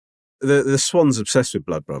the Swan's obsessed with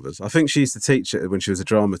Blood Brothers. I think she used to teach it when she was a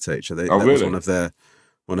drama teacher. That really? was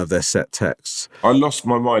one of their set texts. I lost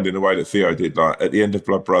my mind in the way that Theo did. Like at the end of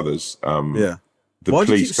Blood Brothers, Yeah. the Why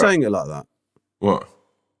do you police keep saying it like that? What?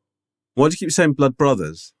 Why do you keep saying Blood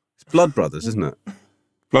Brothers? It's Blood Brothers, isn't it?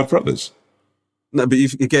 Blood Brothers. No, but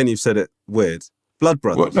you've said it weird. Blood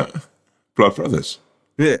Brothers. What? No. Blood Brothers.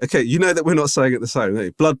 Yeah. Okay. You know that we're not saying it the same, don't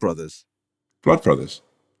you? Blood Brothers. Blood Brothers.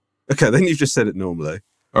 Okay. Then you've just said it normally.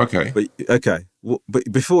 Okay. But okay.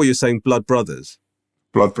 But before you're saying Blood Brothers.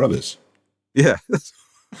 Blood Brothers. Yeah.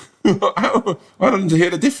 I don't hear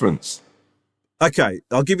the difference. Okay.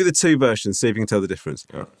 I'll give you the two versions. See if you can tell the difference.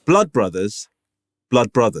 Yeah. Blood Brothers.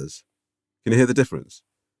 Blood Brothers. Can you hear the difference?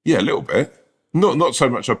 Yeah, a little bit. Not so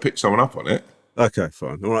much I picked someone up on it. Okay,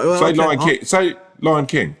 fine. All right. Well, Say okay. Lion King. Say Lion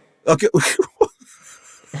King. Okay.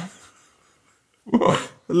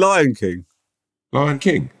 What? Lion King. Lion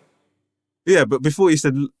King. Yeah, but before you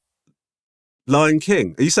said Lion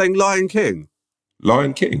King. Are you saying Lion King?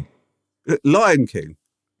 Lion King. Lion King.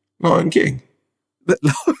 Lion King.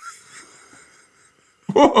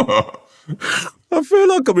 What? I feel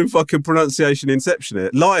like I'm in fucking pronunciation inception here.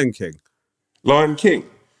 Lion King. Lion King.